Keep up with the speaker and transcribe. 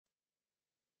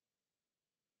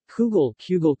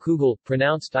Kugel,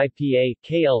 pronounced IPA,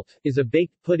 KL, is a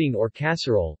baked pudding or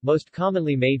casserole, most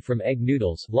commonly made from egg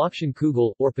noodles, Lakshan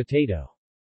Kugel, or potato.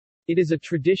 It is a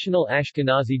traditional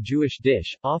Ashkenazi Jewish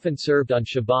dish, often served on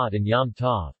Shabbat and Yom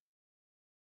Tov.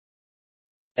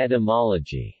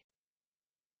 Etymology.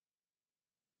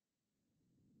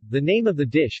 The name of the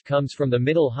dish comes from the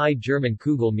Middle High German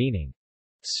Kugel meaning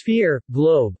sphere,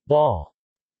 globe, ball.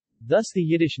 Thus the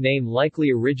Yiddish name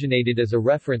likely originated as a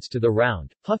reference to the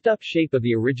round, puffed-up shape of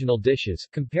the original dishes,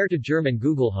 compared to German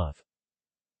Kugelhof,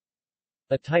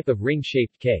 a type of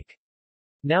ring-shaped cake.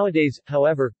 Nowadays,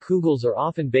 however, kugels are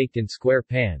often baked in square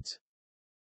pans.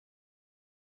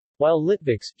 While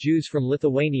Litviks, Jews from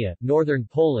Lithuania, northern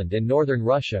Poland and northern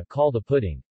Russia call the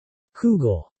pudding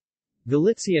Kugel,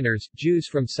 Galicianers, Jews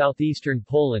from southeastern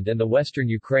Poland and the western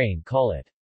Ukraine call it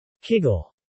Kigel.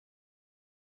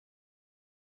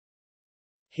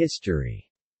 History.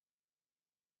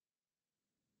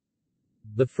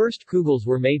 The first kugels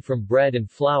were made from bread and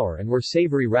flour and were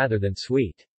savory rather than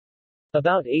sweet.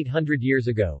 About 800 years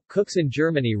ago, cooks in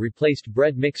Germany replaced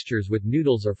bread mixtures with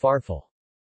noodles or farfel.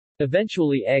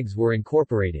 Eventually eggs were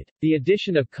incorporated. The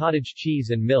addition of cottage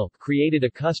cheese and milk created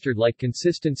a custard-like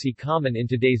consistency common in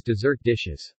today's dessert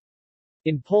dishes.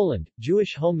 In Poland,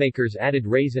 Jewish homemakers added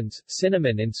raisins,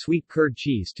 cinnamon and sweet curd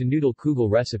cheese to noodle kugel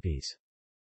recipes.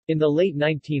 In the late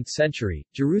 19th century,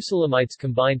 Jerusalemites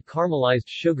combined caramelized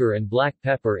sugar and black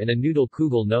pepper in a noodle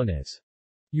kugel known as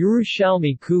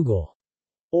Yerushalmi Kugel,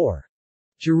 or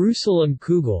Jerusalem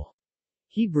Kugel,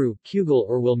 Hebrew, Kugel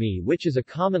or Wilmi, which is a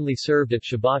commonly served at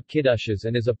Shabbat kiddushes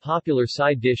and is a popular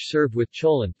side dish served with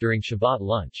cholent during Shabbat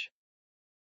lunch.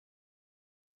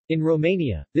 In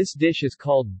Romania, this dish is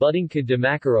called budinca de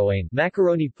macaroane,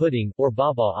 macaroni pudding, or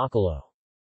baba acolo.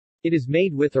 It is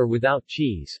made with or without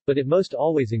cheese, but it most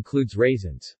always includes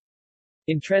raisins.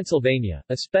 In Transylvania,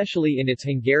 especially in its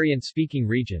Hungarian-speaking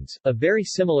regions, a very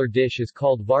similar dish is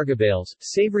called vargabales.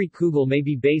 Savory kugel may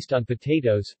be based on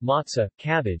potatoes, matzah,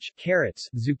 cabbage, carrots,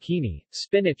 zucchini,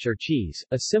 spinach or cheese.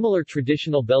 A similar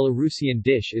traditional Belarusian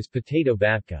dish is potato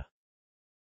babka.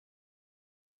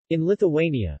 In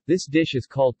Lithuania, this dish is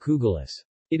called kugelis.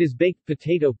 It is baked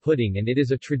potato pudding and it is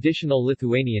a traditional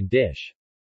Lithuanian dish.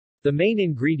 The main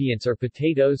ingredients are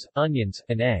potatoes, onions,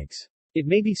 and eggs. It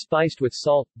may be spiced with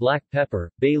salt, black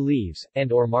pepper, bay leaves,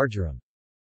 and or marjoram.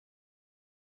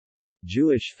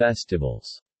 Jewish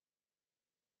festivals.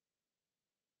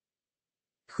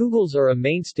 Kugels are a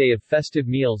mainstay of festive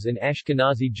meals in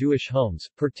Ashkenazi Jewish homes,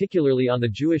 particularly on the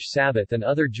Jewish Sabbath and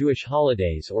other Jewish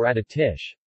holidays or at a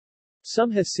tish.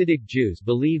 Some Hasidic Jews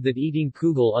believe that eating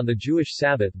kugel on the Jewish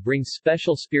Sabbath brings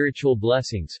special spiritual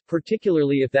blessings,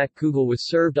 particularly if that kugel was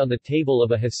served on the table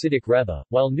of a Hasidic Rebbe,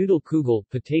 while noodle kugel,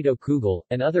 potato kugel,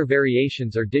 and other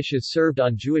variations are dishes served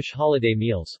on Jewish holiday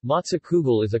meals. Matzah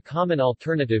kugel is a common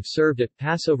alternative served at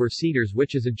Passover seders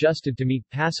which is adjusted to meet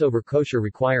Passover kosher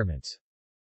requirements.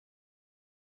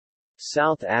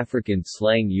 South African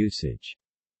slang usage.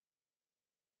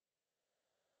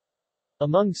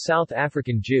 Among South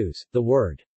African Jews, the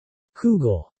word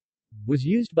kugel was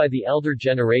used by the elder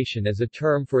generation as a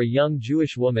term for a young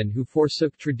Jewish woman who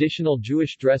forsook traditional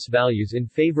Jewish dress values in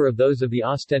favor of those of the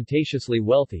ostentatiously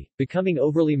wealthy, becoming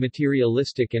overly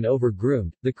materialistic and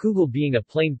over-groomed, the kugel being a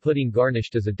plain pudding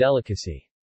garnished as a delicacy.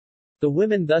 The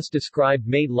women thus described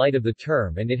made light of the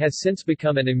term and it has since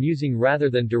become an amusing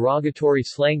rather than derogatory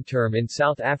slang term in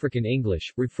South African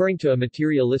English, referring to a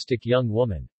materialistic young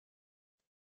woman.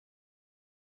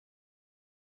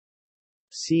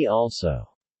 See also: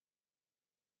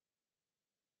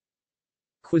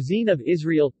 Cuisine of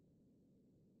Israel,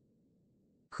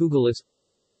 Kugelis,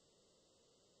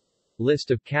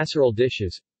 List of casserole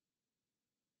dishes,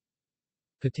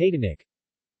 Potatonik,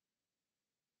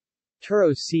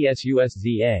 Turos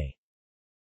Csusza.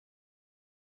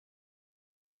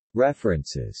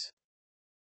 References.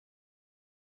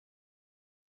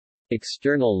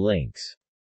 External links.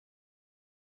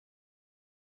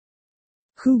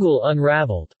 Kugel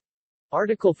Unraveled.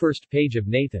 Article first page of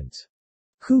Nathan's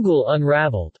Kugel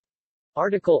Unraveled.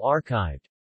 Article archived.